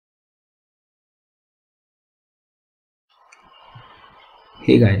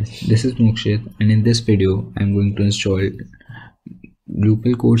Hey guys, this is Mokshit, and in this video I'm going to install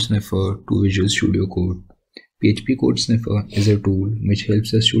Drupal Code Sniffer to Visual Studio Code. PHP Code Sniffer is a tool which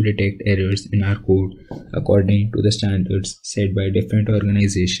helps us to detect errors in our code according to the standards set by different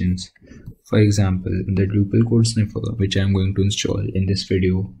organizations. For example, the Drupal Code Sniffer, which I am going to install in this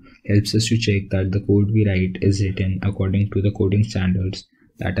video, helps us to check that the code we write is written according to the coding standards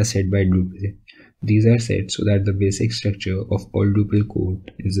that are set by Drupal. These are set so that the basic structure of all Drupal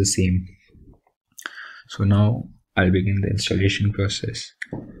code is the same. So now I'll begin the installation process.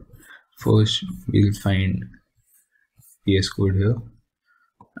 First, we'll find VS Code here.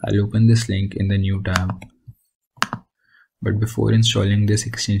 I'll open this link in the new tab. But before installing this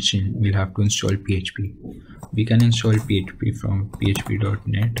extension, we'll have to install PHP. We can install PHP from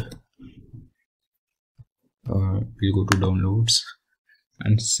php.net. We'll go to downloads.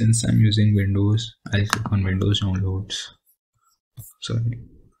 And since I'm using Windows, I'll click on Windows Downloads.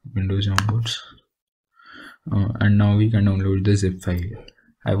 And now we can download the zip file.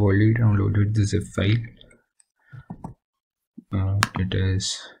 I've already downloaded the zip file. It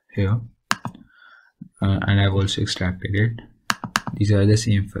is here, and I've also extracted it. These are the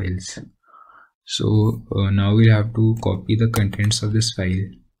same files. So now we'll have to copy the contents of this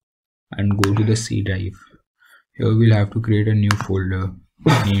file and go to the C drive. Here we'll have to create a new folder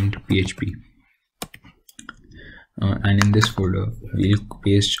named PHP, and in this folder we'll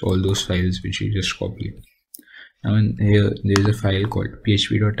paste all those files which we just copied. Now here there is a file called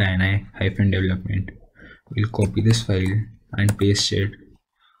php.ini-development. We'll copy this file and paste it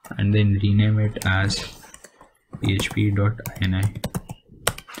and then rename it as php.ini.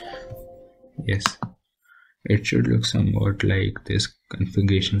 Yes, it should look somewhat like this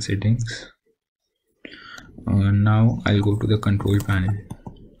configuration settings. Now I'll go to the control panel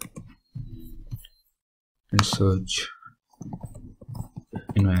and search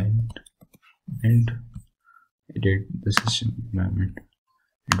environment and edit the system environment,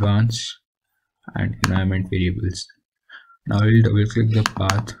 advanced, and environment variables. Now we'll double click the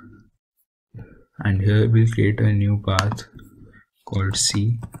path, and here we'll create a new path called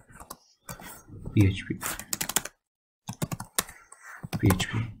C PHP,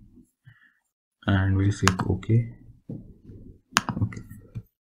 and we'll click OK.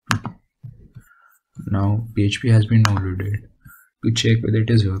 Now PHP has been downloaded. To check whether it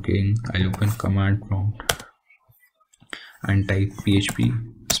is working, I'll open command prompt and type php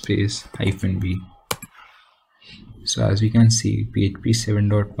space -b. So as we can see, PHP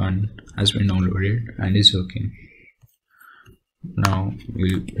 7.1 has been downloaded and is working. Now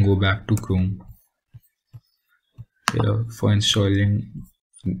we'll go back to Chrome. Here, for installing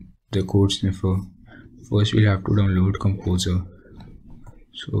the code sniffer, first we'll have to download Composer.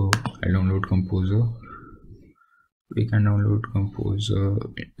 So I'll download Composer. We can download Composer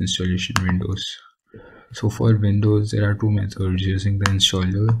installation Windows. So for Windows there are two methods, using the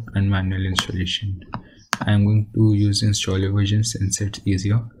installer and manual installation. I am going to use installer version since it's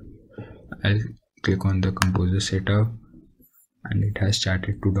easier. I'll click on the Composer setup and it has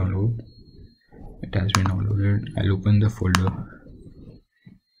started to download. It has been downloaded. I'll open the folder.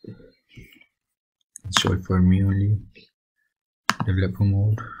 Install for me only. Developer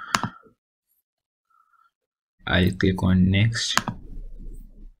mode. I'll click on next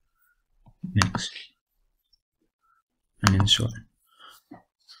and install.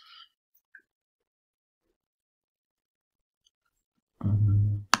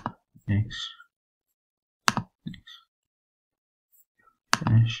 Next,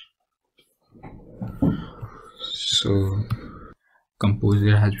 finish. So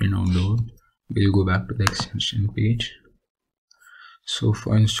Composer has been downloaded. We'll go back to the extension page. So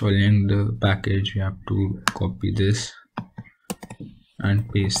for installing the package, we have to copy this and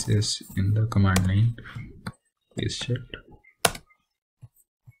paste this in the command line. Paste it.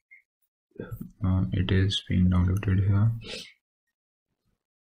 It is being downloaded here.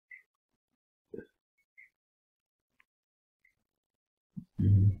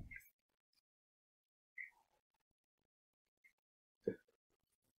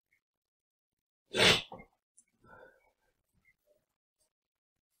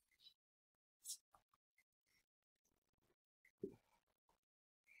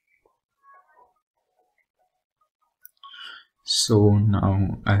 So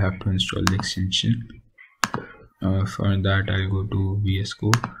now I have to install the extension. For that I'll go to VS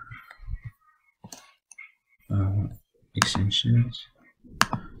Code, extensions,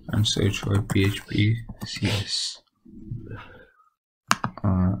 and search for PHP CS.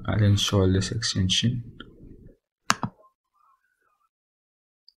 I'll install this extension.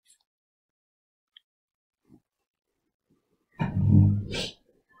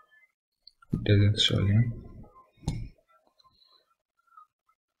 it is installing.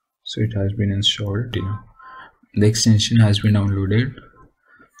 So it has been installed. The extension has been downloaded.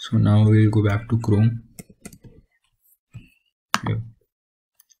 So now we'll go back to Chrome. Here.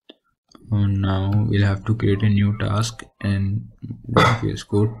 Now we'll have to create a new task and VS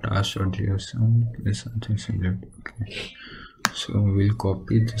Code task.json is something similar. Okay. So we'll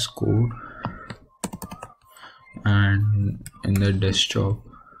copy this code and in the desktop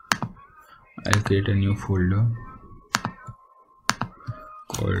I'll create a new folder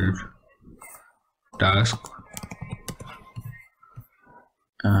called task,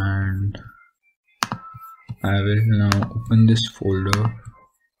 and I will now open this folder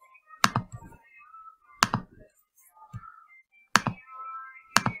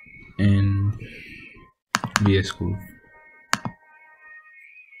in VS Code.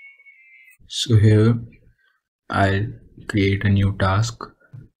 So here I'll create a new task.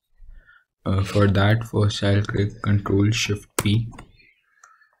 For that, first I'll click Ctrl Shift P.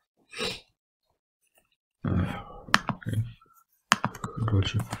 Okay. Ctrl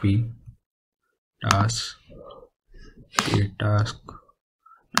Shift P, task, create task,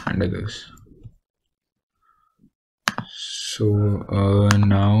 and others. So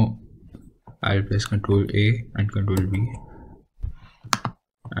now I'll press Ctrl A and Ctrl V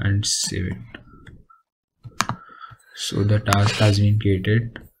and save it. So the task has been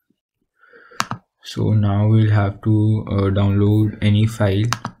created. So now we'll have to download any file,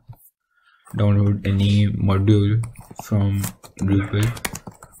 download any module from Drupal.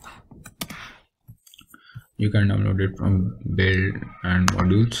 You can download it from build and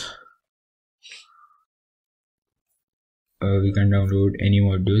modules. We can download any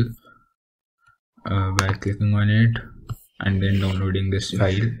module by clicking on it and then downloading this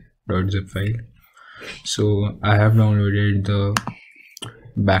file, .zip file. So I have downloaded the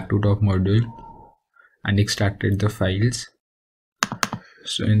back to top module and extracted the files.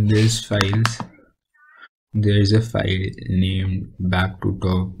 So in these files there is a file named back to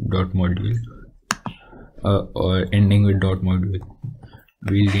top.module or ending with .module.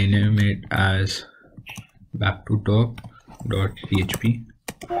 We'll rename it as back to top.php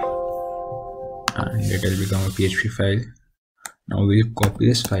and it will become a PHP file. Now we'll copy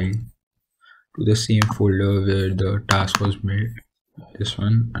this file to the same folder where the task was made, this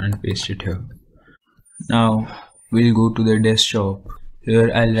one, and paste it here. Now we'll go to the desktop.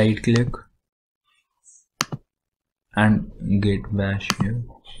 Here I'll right click and git bash here.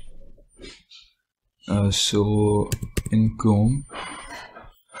 So in Chrome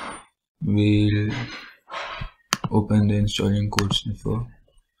we'll open the installing code sniffer.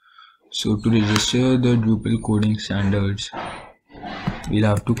 So to register the Drupal coding standards, we'll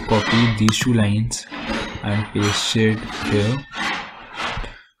have to copy these two lines and paste it here.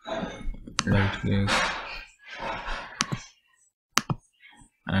 Right click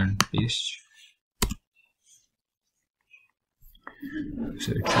and paste.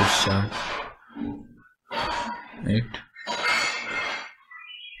 So it should start. Right.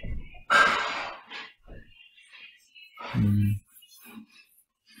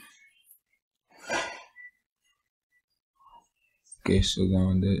 Okay, so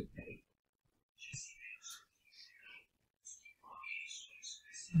now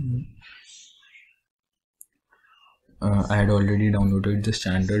I had already downloaded the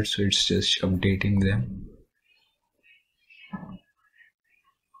standards, so it's just updating them.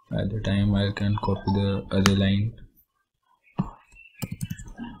 At the time I can copy the other line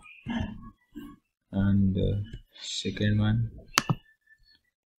and the second one,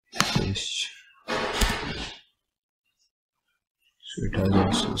 paste. So it has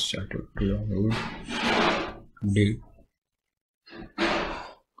also started to download. Update.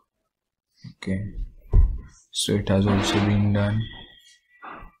 Okay, so it has also been done.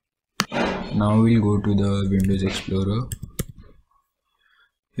 Now we'll go to the Windows Explorer.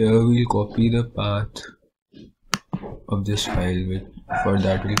 Here we'll copy the path of this file. For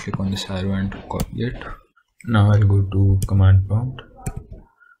that we'll click on this arrow and copy it. Now I'll go to command prompt,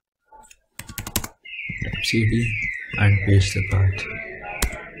 type cd and paste the path.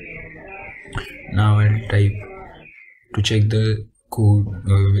 Now I'll type, to check the code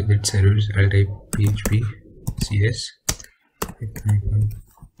with its errors, I'll type php cs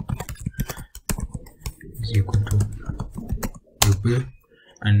is equal to Drupal,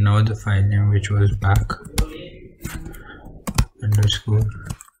 and now the file name, which was back underscore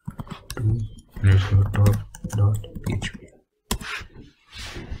to underscore top.php.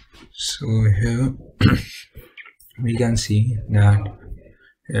 So here we can see that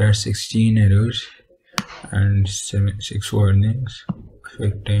there are 16 errors and 6 warnings,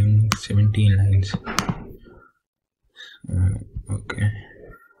 affecting 17 lines. Okay.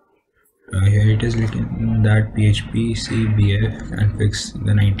 Here it is written that PHP CBF can fix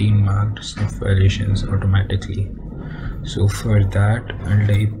the 19 marked sniff violations automatically. So for that, I'll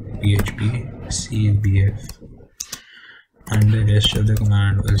type PHP CBF and the rest of the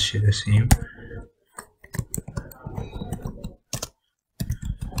command will stay the same.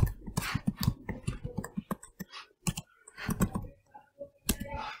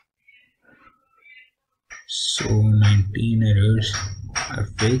 So 19 errors are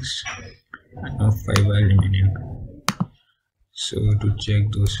fixed and now 5 are remaining. So to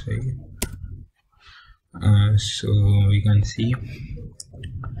check those 5, so we can see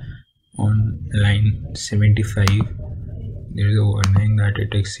on line 75 there is a warning that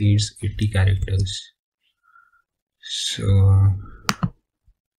it exceeds 80 characters. So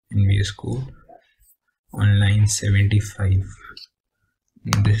in VS Code on line 75,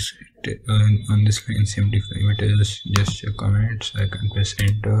 on this line 75 it is just a comment, so I can press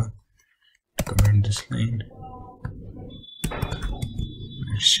enter to comment this line.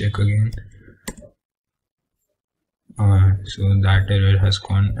 Let's check again. So that error has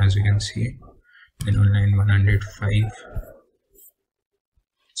gone, as you can see. Then on line 105,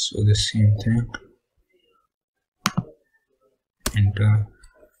 so the same thing, enter.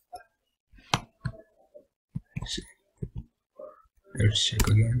 Let's check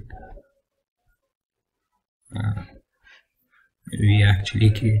again. We actually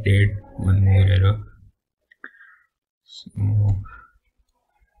created one more error. So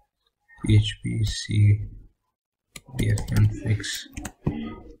PHP CBF can fix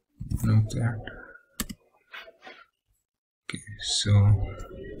one of that. Okay, so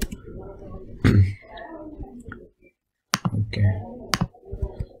okay,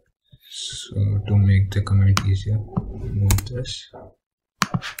 so to make the comment easier, remove this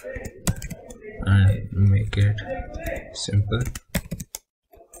and make it simple.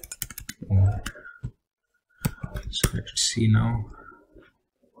 So let's see now.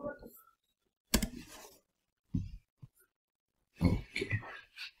 Okay,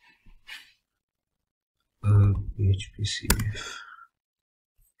 PHP CBF.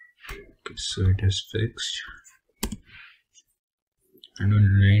 Okay, so it is fixed. And on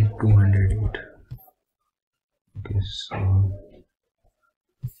line 208. Okay, so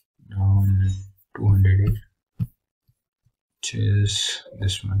now on line 208, which is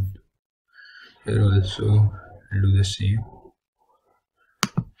this one. Here also I'll do the same.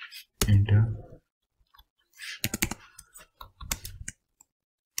 Enter.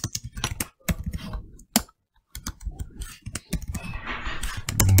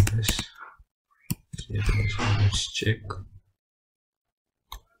 This. Let's check.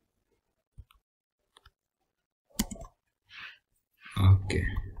 Okay.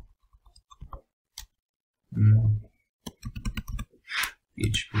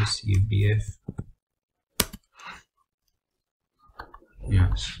 PHP CBF.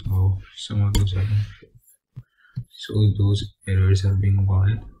 Yeah, so some of those have been, so those errors have been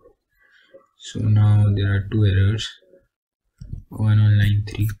gone. So now there are 2 errors, one on line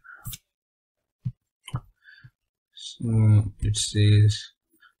 3. So it says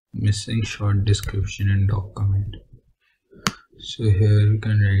missing short description and doc comment. So here we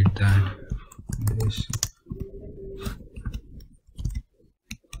can write that this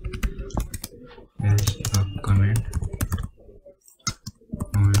is a comment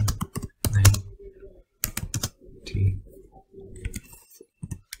on line 3.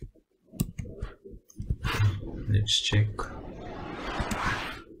 Let's check.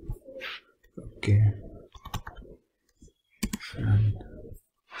 Okay, and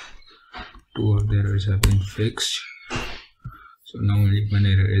 2 of the errors have been fixed. So now only one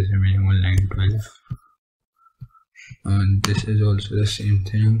error is remaining on line 12. And this is also the same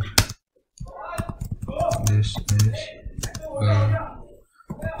thing. This is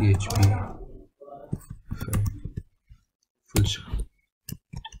PHP full stop.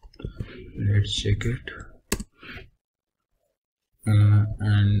 Let's check it.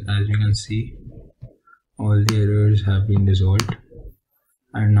 And as you can see, all the errors have been resolved,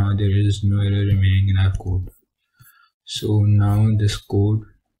 and now there is no error remaining in our code. So now this code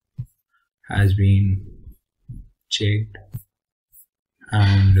has been checked,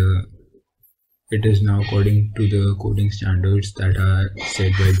 and it is now according to the coding standards that are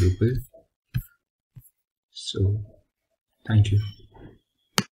set by Drupal. So thank you.